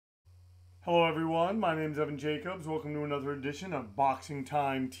Hello everyone, my name is Evan Jacobs. Welcome to another edition of Boxing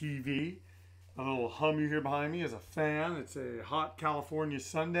Time TV. A little hum you hear behind me is a fan. It's a hot California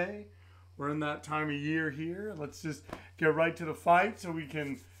Sunday. We're in that time of year here. Let's just get right to the fight so we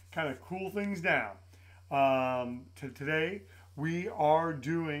can kind of cool things down. Today we are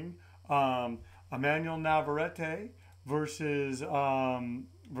doing Emanuel Navarrete versus Jessie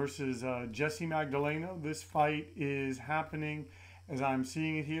Magdaleno. This fight is happening, as I'm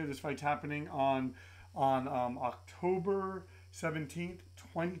seeing it here, this fight's happening on October 17th,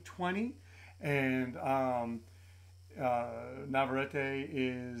 2020. And Navarrete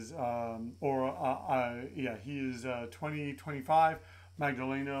is, he is 2025.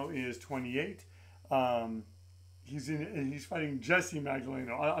 Magdaleno is 28. He's fighting Jessie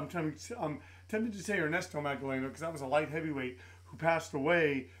Magdaleno. I'm tempted to say Ernesto Magdaleno because that was a light heavyweight who passed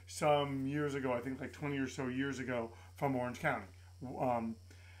away some years ago, I think like 20 or so years ago, from Orange County.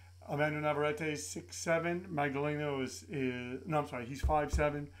 Emanuel Navarrete is 6'7". Magdaleno he's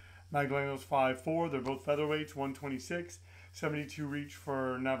 5'7". Magdaleno's 5'4". They're both featherweights, 126. 72 reach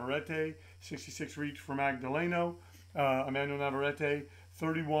for Navarrete, 66 reach for Magdaleno. Emanuel Navarrete,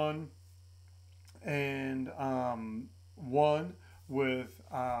 31 and 1 with,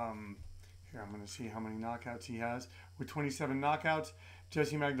 here I'm going to see how many knockouts he has. With 27 knockouts.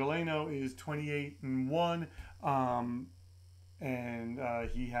 Jessie Magdaleno is 28 and 1. And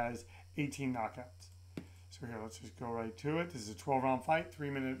he has 18 knockouts. So here, let's just go right to it. This is a 12-round fight,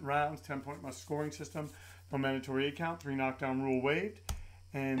 3-minute rounds, 10-point must scoring system, no mandatory 8 count, 3 knockdown rule waived.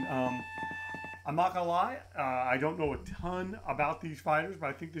 And I'm not gonna lie, I don't know a ton about these fighters,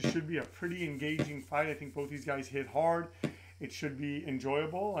 but I think this should be a pretty engaging fight. I think both these guys hit hard. It should be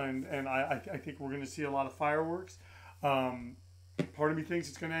enjoyable, and I think we're gonna see a lot of fireworks. Part of me thinks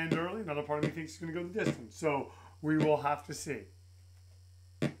it's gonna end early. Another part of me thinks it's gonna go the distance. So we will have to see.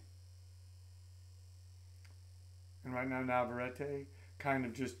 And right now Navarrete kind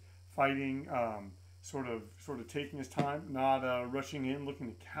of just fighting, sort of taking his time, not rushing in, looking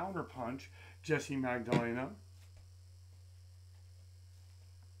to counterpunch Jessie Magdaleno.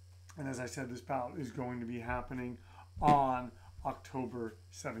 And as I said, this bout is going to be happening on October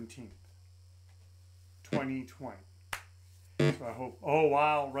 17th, 2020. So I hope, oh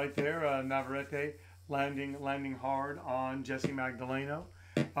wow, right there, Navarrete landing hard on Jessie Magdaleno,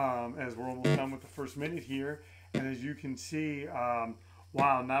 as we're almost done with the first minute here. And as you can see,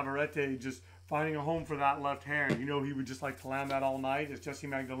 wow, Navarrete just finding a home for that left hand. You know, he would just like to land that all night, as Jessie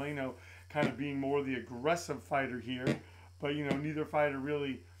Magdaleno kind of being more the aggressive fighter here. But, you know, neither fighter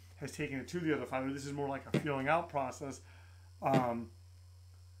really has taken it to the other fighter. This is more like a feeling out process.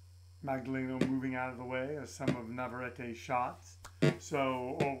 Magdaleno moving out of the way as some of Navarrete's shots.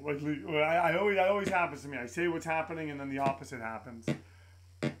 So, I always happens to me. I say what's happening and then the opposite happens.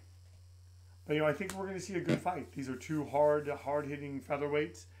 But, you know, I think we're going to see a good fight. These are two hard-hitting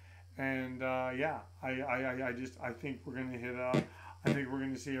featherweights, and yeah, I think we're going to hit. I think we're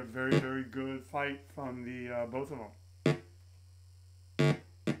going to see a very, very good fight from the both of them.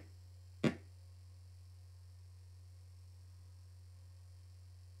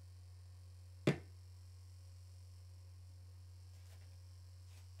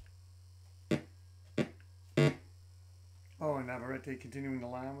 Oh, and Navarrete continuing to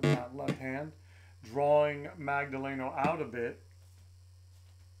land with that left hand, drawing Magdaleno out a bit.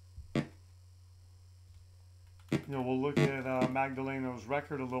 You know, we'll look at Magdaleno's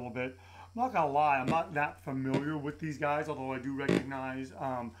record a little bit. I'm not gonna lie, I'm not that familiar with these guys, although I do recognize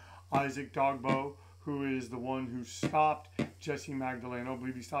Isaac Dogbo, who is the one who stopped Jessie Magdaleno. I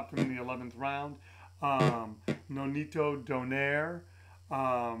believe he stopped him in the 11th round. Nonito Donaire,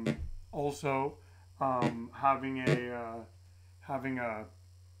 also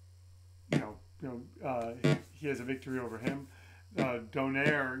he has a victory over him.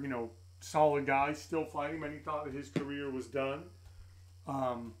 Donaire, you know, solid guy, still fighting. Many thought that his career was done,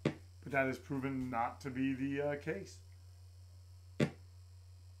 but that has proven not to be the case.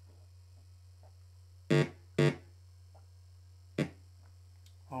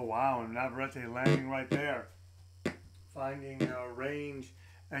 Oh wow, and Navarrete landing right there, finding range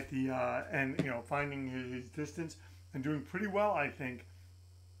at the and you know, finding his distance and doing pretty well, I think,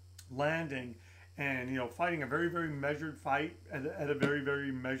 landing and, you know, fighting a very, very measured fight at a very,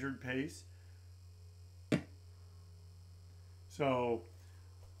 very measured pace. So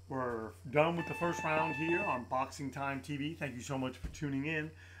we're done with the first round here on Boxing Time TV. Thank you so much for tuning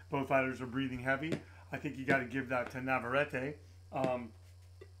in. Both fighters are breathing heavy. I think you got to give that to Navarrete.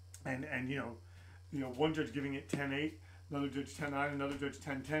 And you know, one judge giving it 10-8. Another judge 10-9, another judge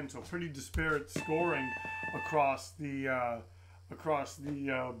 10-10. So pretty disparate scoring across the across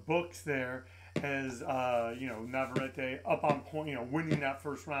the books there as Navarrete up on point, winning that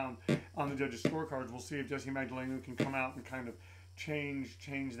first round on the judges' scorecards. We'll see if Jessie Magdaleno can come out and kind of change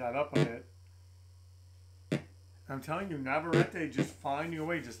that up a bit. I'm telling you, Navarrete just finding a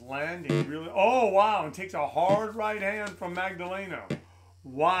way, just landing really. Oh, wow. And takes a hard right hand from Magdaleno.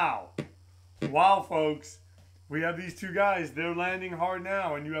 Wow. Wow, folks. We have these two guys. They're landing hard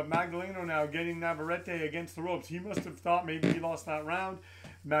now. And you have Magdaleno now getting Navarrete against the ropes. He must have thought maybe he lost that round.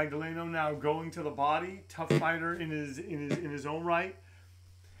 Magdaleno now going to the body. Tough fighter in his own right.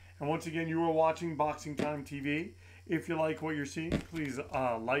 And once again, you are watching Boxing Time TV. If you like what you're seeing, please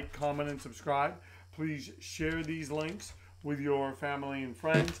like, comment, and subscribe. Please share these links with your family and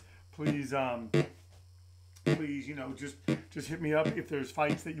friends. Please, just hit me up if there's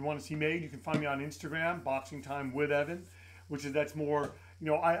fights that you want to see made. You can find me on Instagram, Boxing Time with Evan, that's more,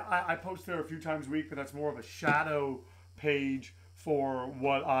 I post there a few times a week, but that's more of a shadow page for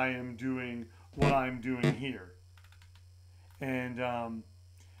what I am doing, here. And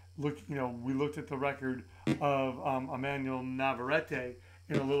we looked at the record of Emanuel Navarrete.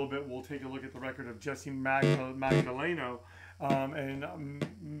 In a little bit, we'll take a look at the record of Jessie Magdaleno, I'm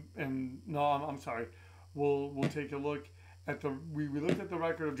sorry. We'll take a look at we looked at the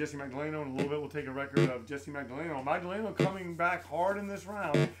record of Jessie Magdaleno. In a little bit, we'll take a record of Jessie Magdaleno. Magdaleno coming back hard in this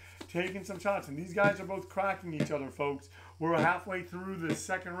round, taking some shots, and these guys are both cracking each other, folks. We're halfway through the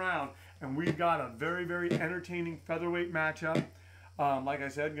second round, and we've got a very, very entertaining featherweight matchup. Like I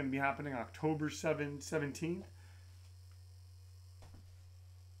said, going to be happening October 17th.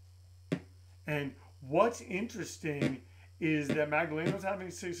 And what's interesting is that Magdaleno's having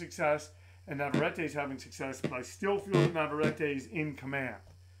success and Navarrete's having success, but I still feel that Navarrete's in command.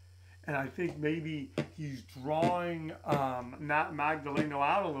 And I think maybe he's drawing Magdaleno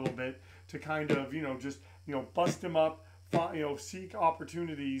out a little bit to kind of, bust him up, seek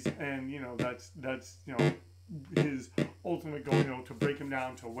opportunities, and, that's his ultimate goal, to break him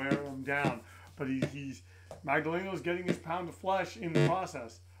down, to wear him down. But Magdaleno's getting his pound of flesh in the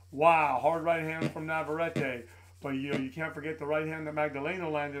process. Wow, hard right hand from Navarrete. But, you can't forget the right hand that Magdaleno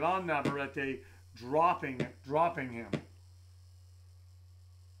landed on Navarrete, dropping him.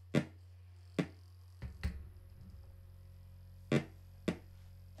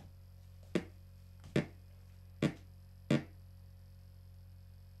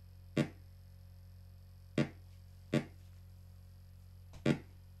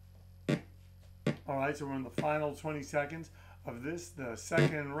 All right, so we're in the final 20 seconds of the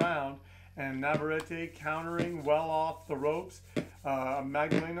second round, and Navarrete countering well off the ropes.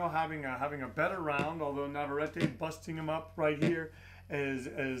 Magdaleno having a better round, although Navarrete busting him up right here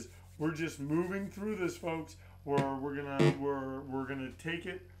as we're just moving through this, folks. We're gonna take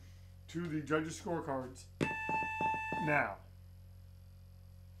it to the judges' scorecards now.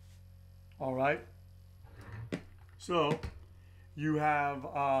 All right. So you have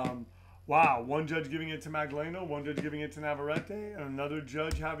wow, one judge giving it to Magdaleno, one judge giving it to Navarrete, and another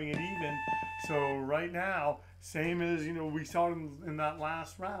judge having it even. So right now, same as we saw in that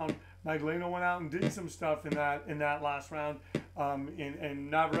last round, Magdaleno went out and did some stuff in that last round,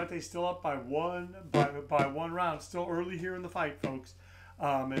 and Navarrete still up by one round. Still early here in the fight, folks,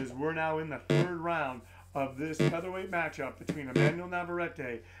 as we're now in the third round of this featherweight matchup between Emanuel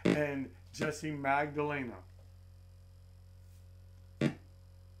Navarrete and Jessie Magdaleno.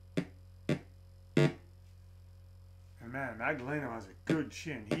 Man, Magdaleno has a good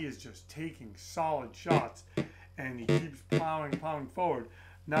chin. He is just taking solid shots, and he keeps plowing forward.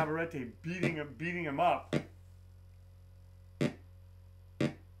 Navarrete beating him up.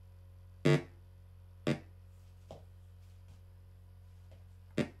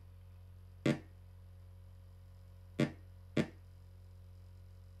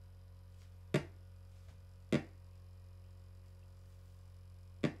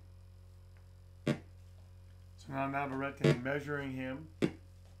 So now Navarrete measuring him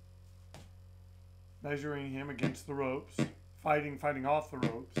against the ropes, fighting off the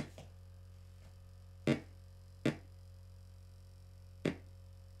ropes.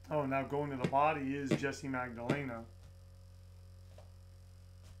 Oh, now going to the body is Jessie Magdaleno.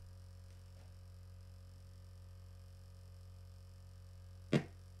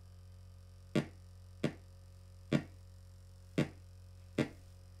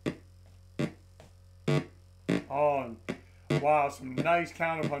 Oh, wow, some nice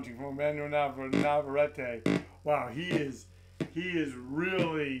counterpunching from Emanuel Navarrete. Wow, he is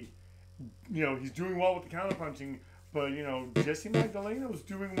really, he's doing well with the counterpunching, but, Jessie Magdaleno's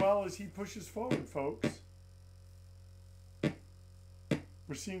doing well as he pushes forward, folks.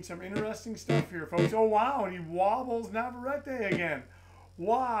 We're seeing some interesting stuff here, folks. Oh, wow, and he wobbles Navarrete again.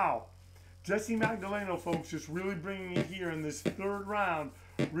 Wow. Jessie Magdaleno, folks, just really bringing it here in this third round,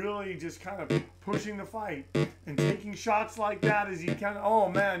 really just kind of pushing the fight and taking shots like that as he kind of, oh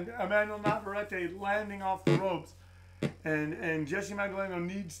man, Emanuel Navarrete landing off the ropes. And Jessie Magdaleno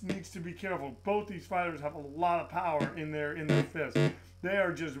needs to be careful. Both these fighters have a lot of power in their fists. They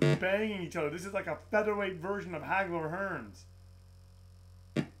are just banging each other. This is like a featherweight version of Hagler Hearns.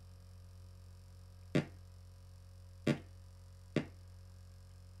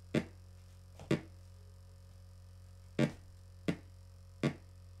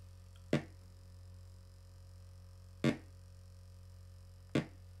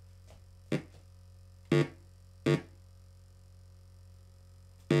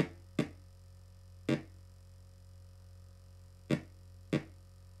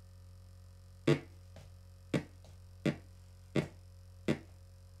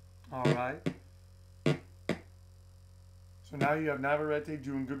 All right. So now you have Navarrete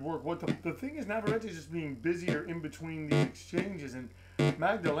doing good work. What the thing is, Navarrete is just being busier in between these exchanges, and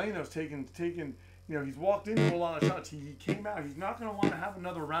Magdaleno's taken. You know, he's walked into a lot of shots. He came out. He's not going to want to have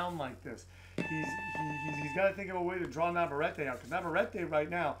another round like this. He's got to think of a way to draw Navarrete out, because Navarrete right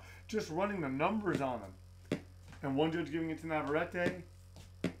now just running the numbers on him. And one judge giving it to Navarrete,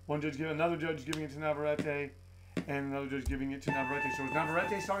 another judge giving it to Navarrete, and another judge giving it to Navarrete. So is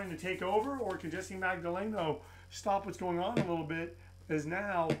Navarrete starting to take over, or can Jessie Magdaleno stop what's going on a little bit? Is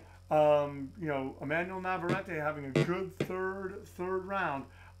now, you know, Emanuel Navarrete having a good third round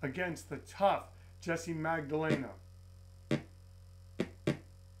against the tough Jessie Magdaleno.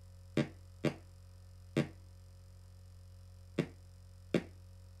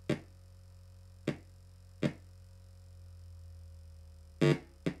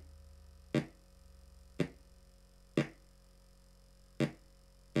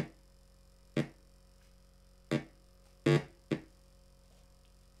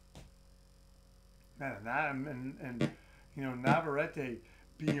 And you know, Navarrete,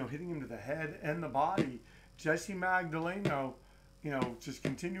 you know, hitting him to the head and the body. Jessie Magdaleno, you know, just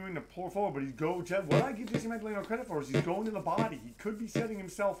continuing to pour forward. But what I give Jessie Magdaleno credit for is he's going to the body. He could be setting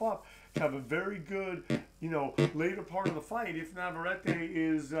himself up to have a very good, you know, later part of the fight if Navarrete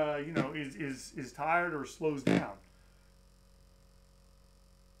is, you know, is tired or slows down.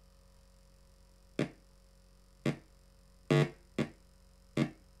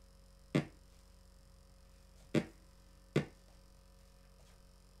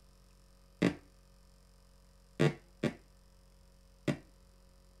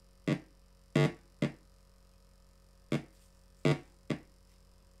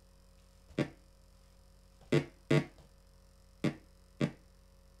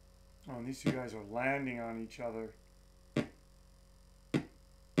 Oh, and these two guys are landing on each other.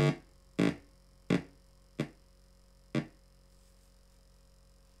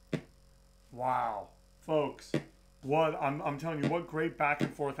 Wow, folks, I'm telling you, what great back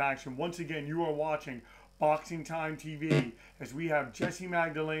and forth action. Once again, you are watching Boxing Time TV as we have Jessie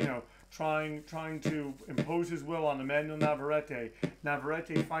Magdaleno trying to impose his will on Emanuel Navarrete.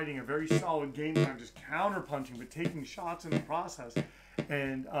 Navarrete fighting a very solid game plan, just counter-punching, but taking shots in the process.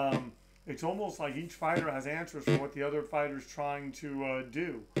 And it's almost like each fighter has answers for what the other fighter's trying to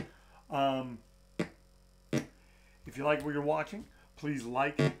do. If you like what you're watching, please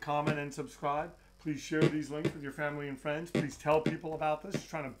like, comment, and subscribe. Please share these links with your family and friends. Please tell people about this.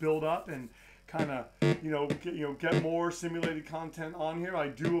 Trying to build up and kind of, get more simulated content on here. I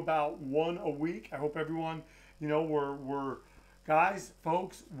do about one a week. I hope everyone, we're guys,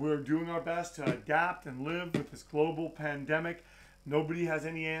 folks, we're doing our best to adapt and live with this global pandemic. Nobody has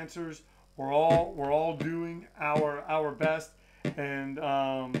any answers. We're all doing our best, and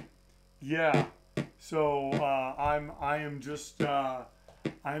yeah. So I am just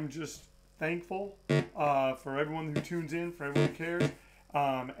thankful for everyone who tunes in, for everyone who cares,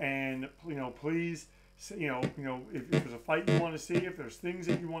 and please, if there's a fight you want to see, if there's things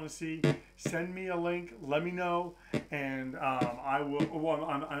that you want to see, send me a link, let me know, and I will. Well,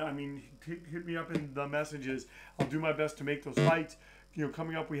 hit me up in the messages. I'll do my best to make those fights.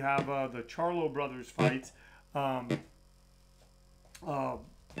 Coming up we have the Charlo brothers fights,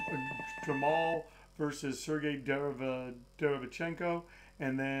 Jamal versus Sergey Derevchenko,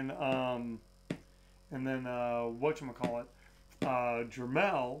 and then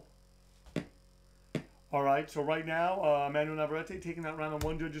Jermel. All right, so right now, Emanuel Navarrete taking that round on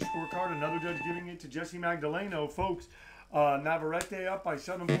one judge's scorecard, another judge giving it to Jessie Magdaleno. Folks, Navarrete up by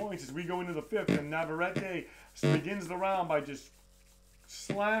 7 points as we go into the fifth, and Navarrete begins the round by just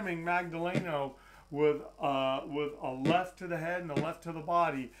slamming Magdaleno with a left to the head and a left to the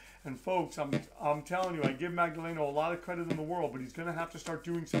body. And folks, I'm telling you, I give Magdaleno a lot of credit in the world, but he's going to have to start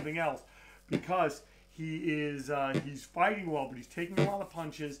doing something else, because he's fighting well, but he's taking a lot of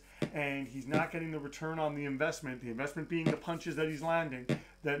punches, and he's not getting the return on the investment. The investment being the punches that he's landing,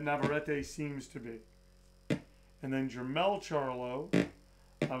 that Navarrete seems to be. And then Jermell Charlo,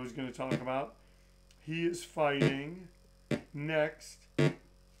 I was going to talk about. He is fighting next.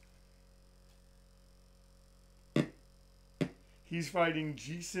 He's fighting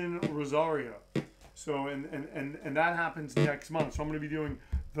Jason Rosario. So, and that happens next month. So I'm going to be doing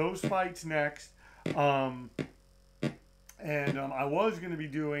those fights next. I was going to be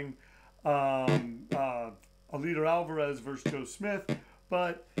doing Alida Alvarez versus Joe Smith,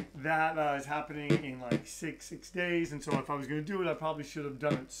 but that is happening in like six days. And so if I was going to do it, I probably should have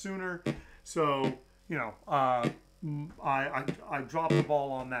done it sooner. So, you know, I dropped the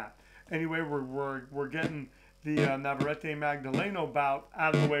ball on that. Anyway, we're getting the Navarrete Magdaleno bout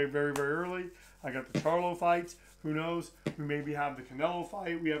out of the way very, very early. I got the Charlo fights. Who knows? We maybe have the Canelo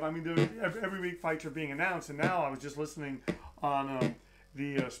fight. We have, I mean, every week fights are being announced. And now I was just listening on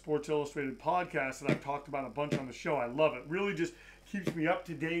the Sports Illustrated podcast that I've talked about a bunch on the show. I love it. Really just keeps me up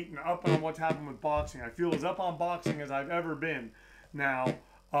to date and up on what's happened with boxing. I feel as up on boxing as I've ever been now.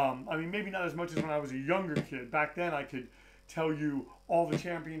 I mean, maybe not as much as when I was a younger kid. Back then I could tell you all the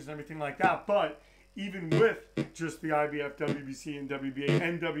champions and everything like that. But even with just the IBF, WBC, and WBA,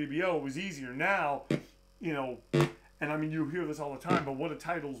 and WBO, it was easier. Now, you know, and I mean, you hear this all the time, but what do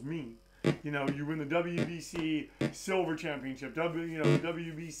titles mean? You know, you win the WBC Silver Championship,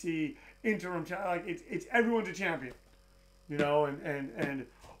 WBC Interim, like it's everyone's a champion. You know, and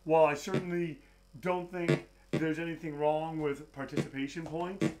while I certainly don't think there's anything wrong with participation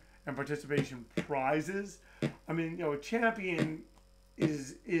points and participation prizes, I mean, you know, a champion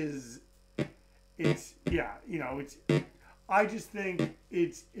is yeah, you know, I just think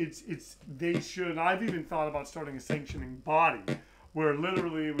they should. I've even thought about starting a sanctioning body where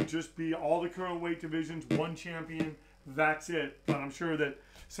literally it would just be all the current weight divisions, one champion, that's it. But I'm sure that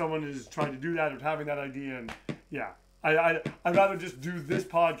someone has tried to do that or having that idea, and yeah, I'd rather just do this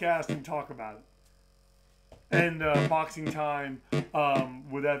podcast and talk about it. And Boxing Time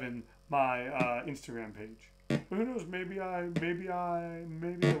with Evan, my Instagram page. But who knows? Maybe I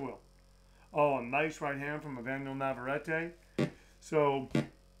will. Oh, a nice right hand from Emanuel Navarrete. So,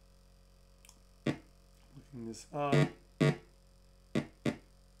 looking this up.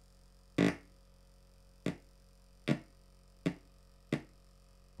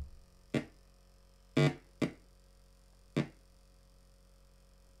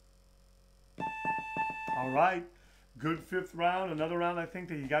 All right. Good fifth round. Another round I think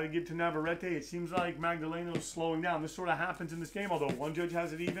that you got to give to Navarrete. It seems like Magdaleno's slowing down. This sort of happens in this game, although one judge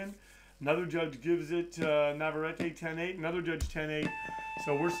has it even. Another judge gives it Navarrete 10-8. Another judge 10-8.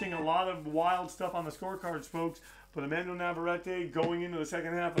 So we're seeing a lot of wild stuff on the scorecards, folks. But Emanuel Navarrete going into the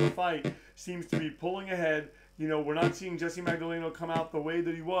second half of the fight seems to be pulling ahead. You know, we're not seeing Jessie Magdaleno come out the way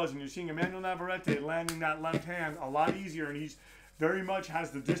that he was. And you're seeing Emanuel Navarrete landing that left hand a lot easier. And he's very much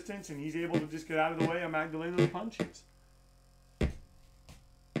has the distance. And he's able to just get out of the way of Magdaleno's punches.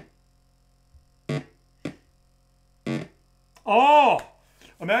 Oh!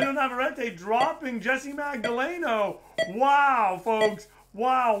 Emanuel Navarrete dropping Jessie Magdaleno. Wow, folks.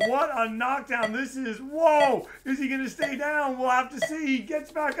 Wow, what a knockdown this is. Whoa, is he going to stay down? We'll have to see. He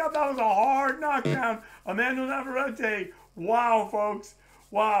gets back up. That was a hard knockdown. Emanuel Navarrete. Wow, folks.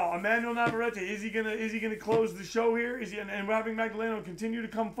 Wow, Emanuel Navarrete. Is he gonna close the show here? Is he and we're having Magdaleno continue to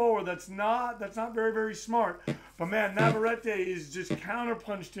come forward? That's not very, very smart. But man, Navarrete is just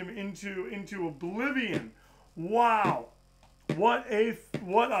counterpunched him into oblivion. Wow. What a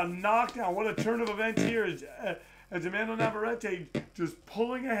knockdown. What a turn of events here as Emanuel Navarrete just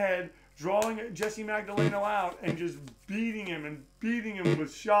pulling ahead, drawing Jessie Magdaleno out, and just beating him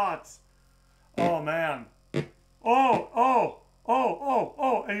with shots. Oh, man. Oh,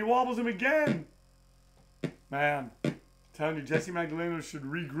 and he wobbles him again. Man, I'm telling you, Jessie Magdaleno should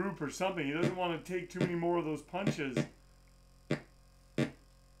regroup or something. He doesn't want to take too many more of those punches.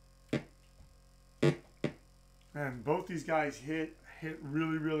 Man, both these guys hit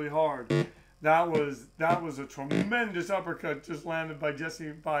really, really hard. That was a tremendous uppercut just landed by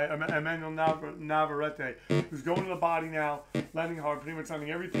Emanuel Navarrete, who's going to the body now, landing hard, pretty much landing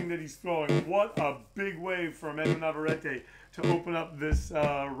everything that he's throwing. What a big wave for Emanuel Navarrete to open up this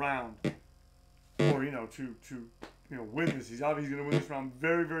round, or to win this. He's obviously going to win this round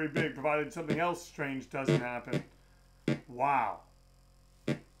very, very big, provided something else strange doesn't happen. Wow.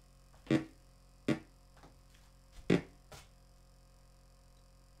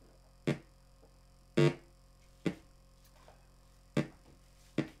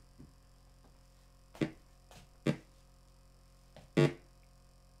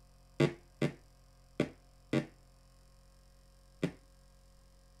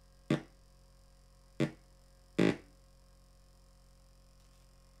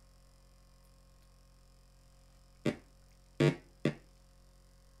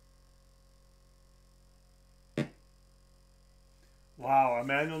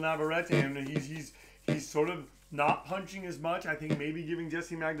 Emanuel Navarrete, and he's sort of not punching as much. I think maybe giving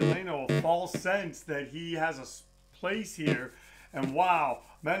Jessie Magdaleno a false sense that he has a place here. And wow,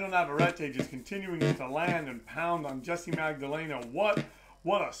 Emanuel Navarrete just continuing to land and pound on Jessie Magdaleno. What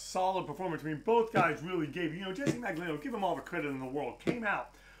a solid performance. I mean, both guys really gave, Jessie Magdaleno, give him all the credit in the world. Came out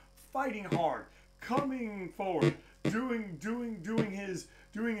fighting hard, coming forward, doing his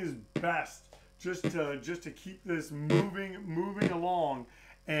best just to keep this moving along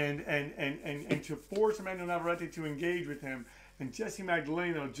and to force Emanuel Navarrete to engage with him. And Jessie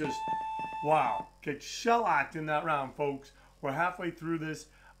Magdaleno just, wow, gets shellacked in that round, folks. We're halfway through this.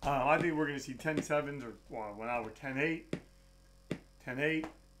 I think we're going to see 10-7s, or well, now we're 10-8, 10-8,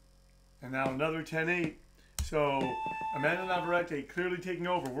 and now another 10-8. So Emanuel Navarrete clearly taking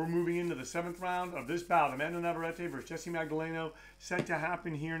over. We're moving into the 7th round of this bout. Emanuel Navarrete versus Jessie Magdaleno, set to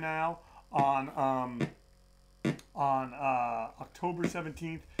happen here now on October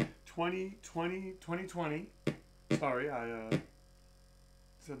 17th, 2020. Sorry, I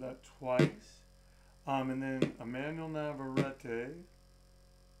said that twice. And then Emanuel Navarrete.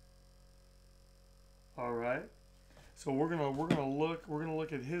 All right. So we're gonna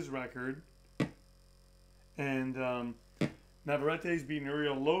look at his record. And Navarrete's beaten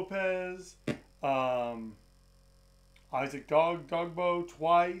Uriel Lopez, Isaac Dogbo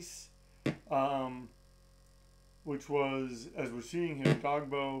twice, which was, as we're seeing here,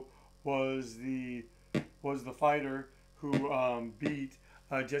 Dogbo was the fighter who beat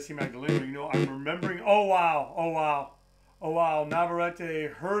Jessie Magdaleno. I'm remembering. Oh wow, Navarrete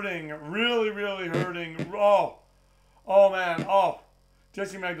hurting, really hurting. Oh man,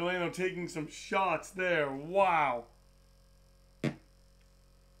 Jessie Magdaleno taking some shots there. Wow.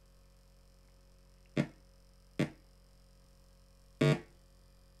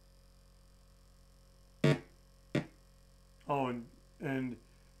 Oh, and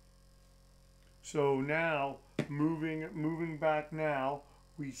so now moving back now,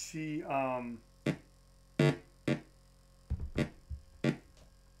 we see all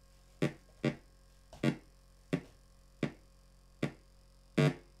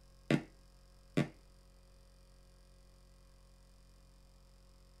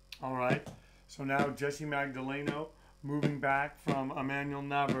right. So now Jessie Magdaleno moving back from Emanuel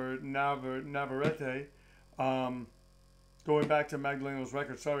Navarrete. Going back to Magdaleno's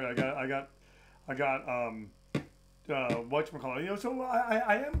record. Sorry, I got whatchamacallit. So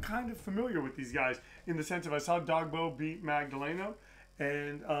I am kind of familiar with these guys in the sense of I saw Dogbo beat Magdaleno,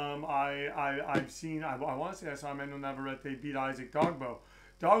 and I've seen, I want to say I saw Emanuel Navarrete beat Isaac Dogbo.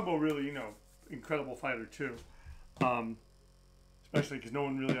 Dogbo really, incredible fighter too. Especially because no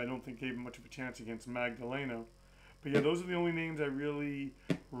one really, I don't think, gave him much of a chance against Magdaleno. But yeah, those are the only names I really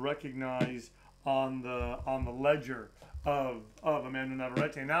recognize on the ledger of Emanuel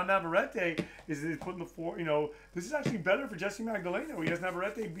Navarrete. Now Navarrete is putting the four. This is actually better for Jessie Magdaleno. He has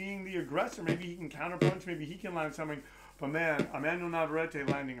Navarrete being the aggressor. Maybe he can counterpunch. Maybe he can land something. But man, Emanuel Navarrete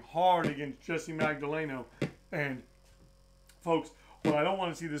landing hard against Jessie Magdaleno. And folks, what I don't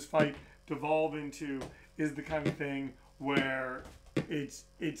want to see this fight devolve into is the kind of thing where it's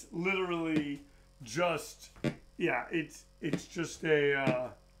literally just, yeah, it's just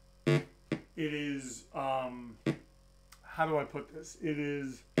a it is how do I put this? It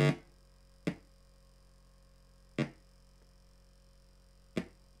is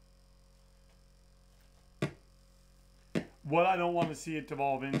what I don't want to see it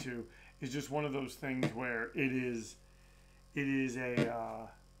devolve into is just one of those things where it is a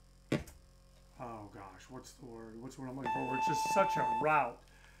oh gosh, what's the word I'm looking for? It's just such a rout.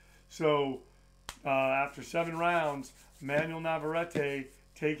 So after 7 rounds, Emanuel Navarrete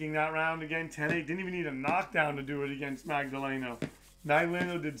taking that round again, 10-8. Didn't even need a knockdown to do it against Magdaleno.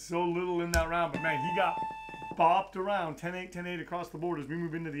 Magdaleno did so little in that round, but man, he got bopped around, 10-8, 10-8 across the board as we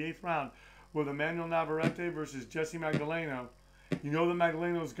move into the 8th round with Emanuel Navarrete versus Jessie Magdaleno. You know that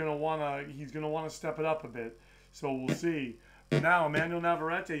Magdaleno's he's gonna wanna step it up a bit. So we'll see. But now Emanuel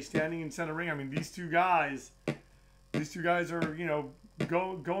Navarrete standing in center ring. I mean, these two guys are,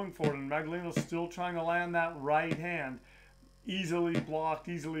 going for it, and Magdaleno's still trying to land that right hand. Easily blocked,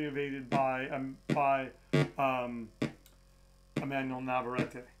 easily evaded by Emanuel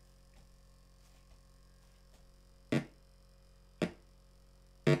Navarrete.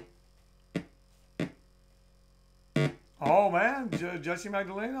 Oh man, Jessie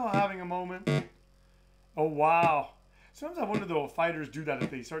Magdaleno having a moment. Oh wow. Sometimes I wonder though if fighters do that,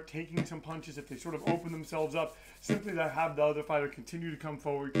 if they start taking some punches, if they sort of open themselves up, simply to have the other fighter continue to come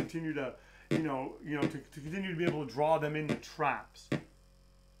forward, continue to to continue to be able to draw them into traps.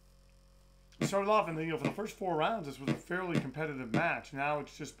 started off, and then, for the first 4 rounds, this was a fairly competitive match. Now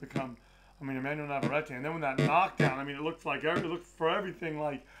it's just become, Emanuel Navarrete. And then when that knockdown, it looked for everything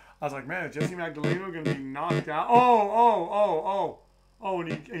like, I was like, man, is Jessie Magdaleno going to be knocked out? Oh,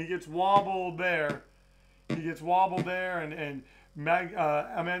 and he gets wobbled there. He gets wobbled there, and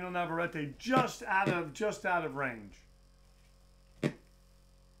Emanuel Navarrete just out of range.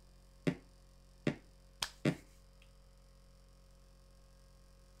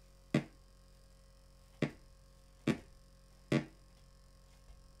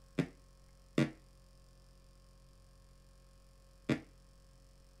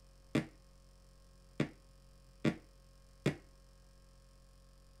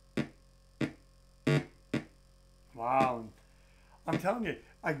 Wow. I'm telling you,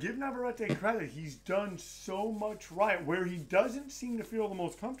 I give Navarrete credit. He's done so much right. Where he doesn't seem to feel the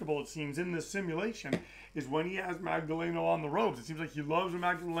most comfortable, it seems, in this simulation, is when he has Magdaleno on the ropes. It seems like he loves when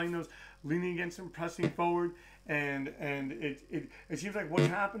Magdaleno's leaning against him, pressing forward, and it seems like what's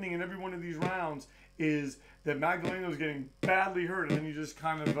happening in every one of these rounds is that Magdaleno's getting badly hurt, and then he's just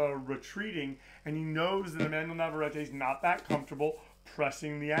kind of retreating, and he knows that Emanuel Navarrete's not that comfortable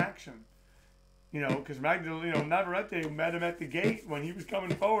pressing the action. Because Navarrete met him at the gate when he was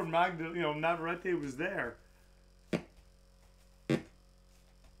coming forward. Navarrete was there.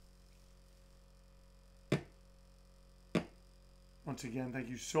 Once again, thank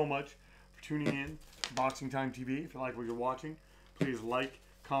you so much for tuning in to Boxing Time TV. If you like what you're watching, please like,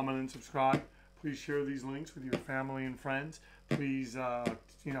 comment, and subscribe. Please share these links with your family and friends. Please,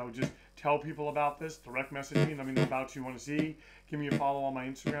 just tell people about this. Direct message me. Let me know about you want to see. Give me a follow on my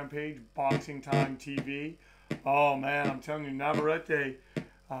Instagram page, Boxing Time TV. Oh, man, I'm telling you, Navarrete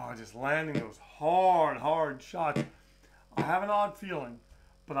just landing those hard shots. I have an odd feeling,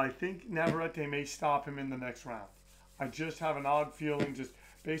 but I think Navarrete may stop him in the next round. I just have an odd feeling just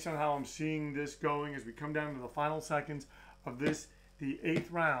based on how I'm seeing this going as we come down to the final seconds of this, the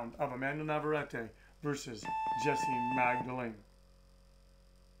 8th round of Emanuel Navarrete versus Jessie Magdaleno.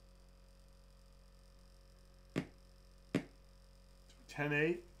 So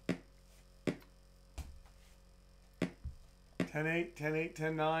 10-8. 10-8, 10-8,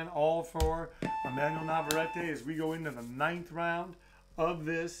 10-9, all for Emanuel Navarrete as we go into the 9th round of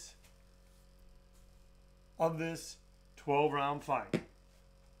this 12-round fight.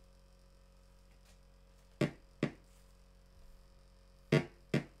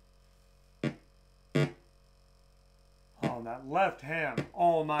 Oh, that left hand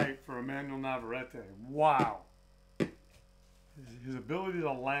all night for Emanuel Navarrete. Wow. His ability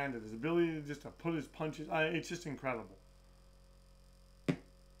to land it, his ability to just to put his punches, it's just incredible.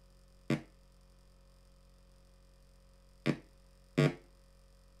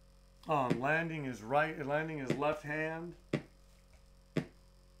 Landing his left hand.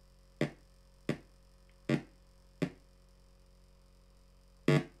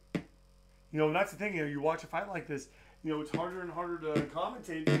 That's the thing. You watch a fight like this. It's harder and harder to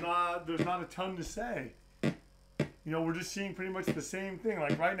commentate. There's not a ton to say. We're just seeing pretty much the same thing.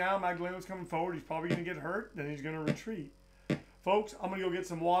 Like right now, Magdaleno's coming forward. He's probably going to get hurt. Then he's going to retreat. Folks, I'm going to go get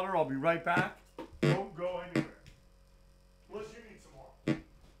some water. I'll be right back. Don't go anywhere. Unless you need some water.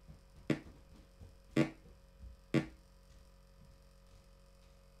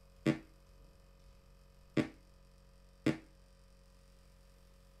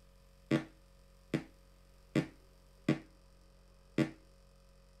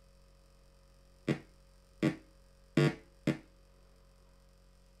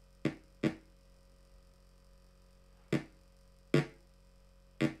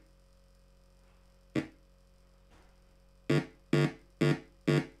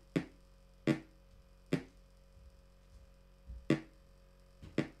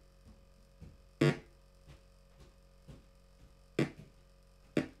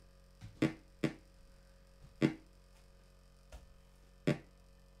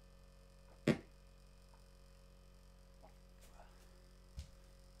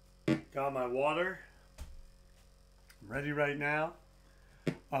 Got my water. I'm ready right now.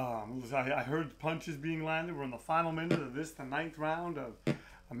 I heard punches being landed. We're in the final minute of this, the 9th round of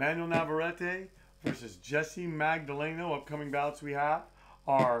Emanuel Navarrete versus Jessie Magdaleno. Upcoming bouts we have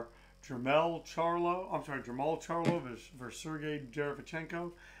are Jamal Charlo versus Sergey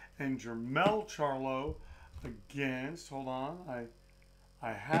Derevchenko, and Jamal Charlo against, hold on,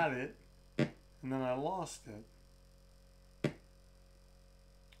 I had it and then I lost it.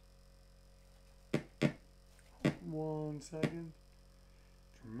 One second.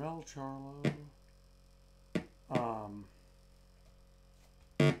 Jamal Charlo.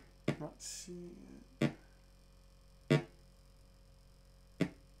 Not seeing it.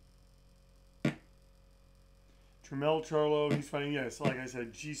 Jermell Charlo, he's fighting, yes, like I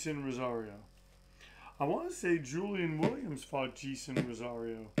said, Jason Rosario. I want to say Julian Williams fought Jason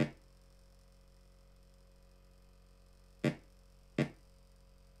Rosario.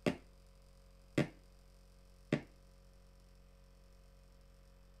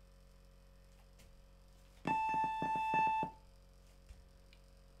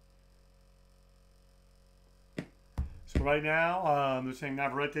 So right now, they're saying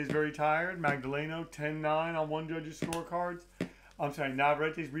Navarrete is very tired. Magdaleno, 10-9 on one judge's scorecards. I'm sorry,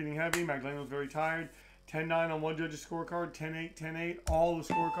 Navarrete's breathing heavy. Magdaleno's very tired. 10-9 on one judge's scorecard. 10-8, 10-8. All the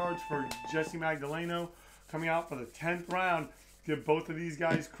scorecards for Jessie Magdaleno coming out for the 10th round. Give both of these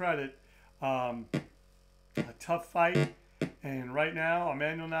guys credit. A tough fight. And right now,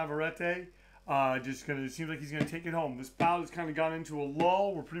 Emanuel Navarrete it seems like he's going to take it home. This bout has kind of gone into a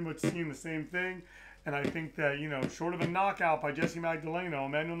lull. We're pretty much seeing the same thing. And I think that, short of a knockout by Jessie Magdaleno,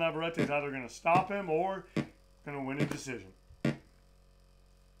 Emanuel Navarrete is either going to stop him or going to win a decision.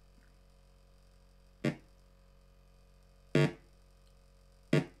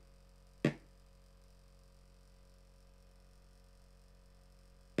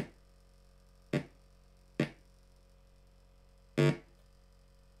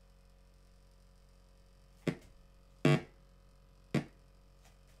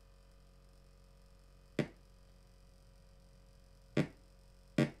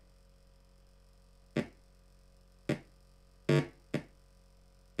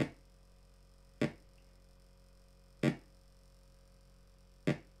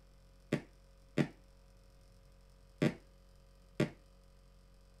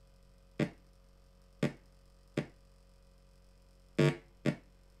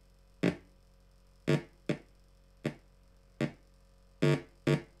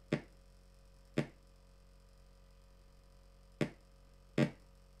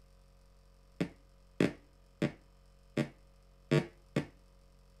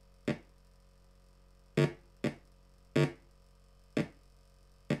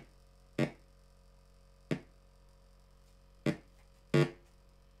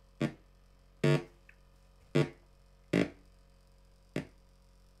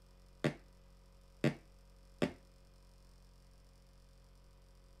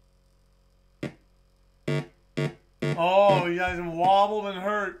 Oh, he has him wobbled and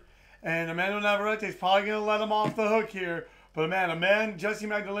hurt. And Emanuel Navarrete is probably going to let him off the hook here. But man, Jessie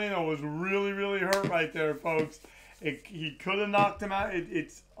Magdaleno was really, really hurt right there, folks. He could have knocked him out.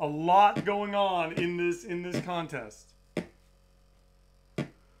 It's a lot going on in this contest.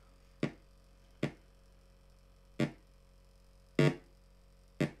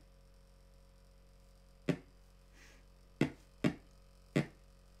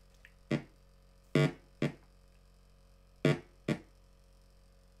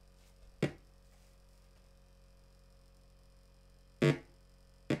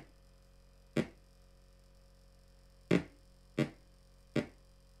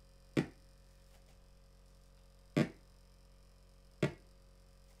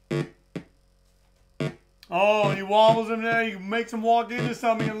 Oh, he wobbles him there. He makes him walk into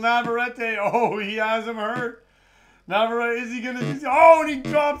something. And Navarrete, oh, he has him hurt. Navarrete, is he going to... Oh, and he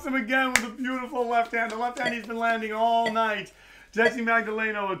drops him again with a beautiful left hand. The left hand he's been landing all night. Jessie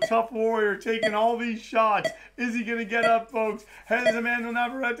Magdaleno, a tough warrior, taking all these shots. Is he going to get up, folks? Has Emanuel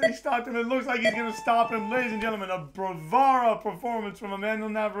Navarrete stopped him? It looks like he's going to stop him. Ladies and gentlemen, a bravura performance from Emanuel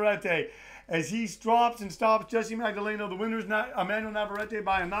Navarrete. As he drops and stops Jessie Magdaleno, the winner is Emanuel Navarrete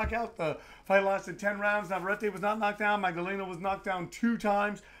by a knockout. The fight lasted 10 rounds. Navarrete was not knocked down. Magdaleno was knocked down 2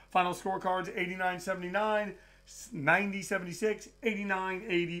 times. Final scorecards 89-79, 90-76,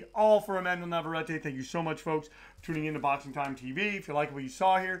 89-80, all for Emanuel Navarrete. Thank you so much, folks, for tuning in to Boxing Time TV. If you like what you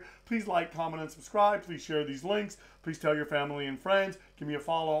saw here, please like, comment, and subscribe. Please share these links. Please tell your family and friends. Give me a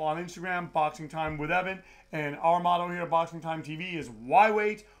follow on Instagram, Boxing Time with Evan. And our motto here at Boxing Time TV is why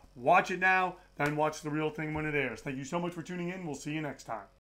wait? Watch it now, then watch the real thing when it airs. Thank you so much for tuning in. We'll see you next time.